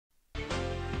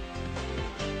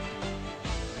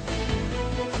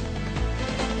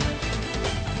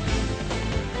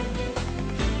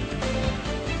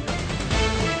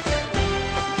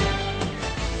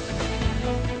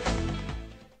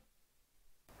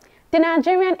The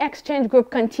Nigerian exchange group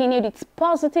continued its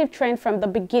positive trend from the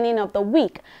beginning of the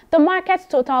week. The market's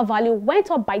total value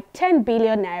went up by 10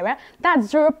 billion naira,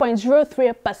 that's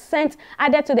 0.03%,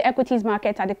 added to the equities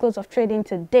market at the close of trading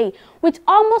today. With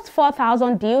almost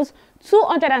 4,000 deals,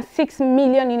 206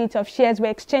 million units of shares were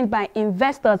exchanged by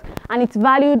investors, and it's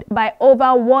valued by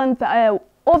over 1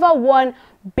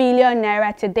 billion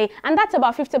naira today, and that's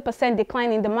about 50%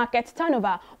 decline in the market's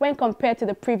turnover when compared to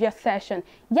the previous session.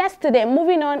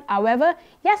 Moving on, however,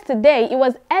 yesterday it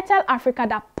was Airtel Africa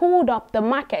that pulled up the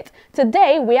market.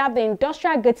 Today we have the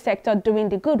industrial goods sector doing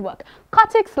the good work.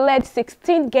 Cortex led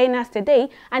 16 gainers today,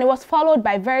 and it was followed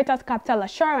by Veritas Capital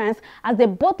Assurance, as they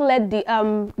both led the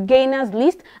gainers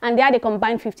list, and they had a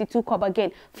combined 52 kobo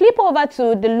gain. Flip over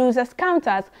to the losers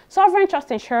counters. Sovereign Trust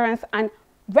Insurance and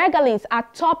Regalins are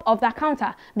top of that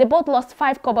counter. They both lost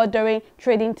 5 kobo during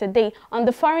trading today. On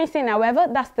the foreign scene, however,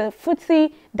 that's the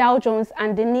FTSE, Dow Jones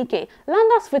and the Nikkei.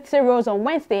 London's FTSE rose on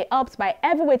Wednesday, helped by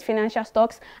heavyweight financial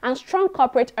stocks and strong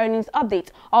corporate earnings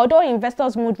updates, although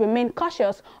investors' mood remained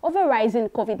cautious over rising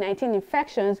COVID-19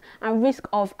 infections and risk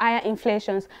of higher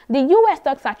inflations. The US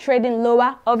stocks are trading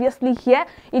lower, obviously here.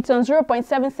 It's on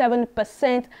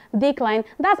 0.77% decline.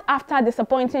 That's after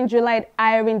disappointing July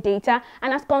hiring data,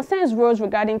 and as concerns rose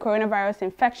regarding coronavirus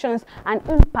infections and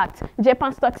impact.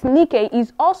 Japan stocks Nikkei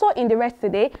is also in the red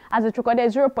today, as it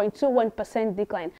recorded 0.21% decline.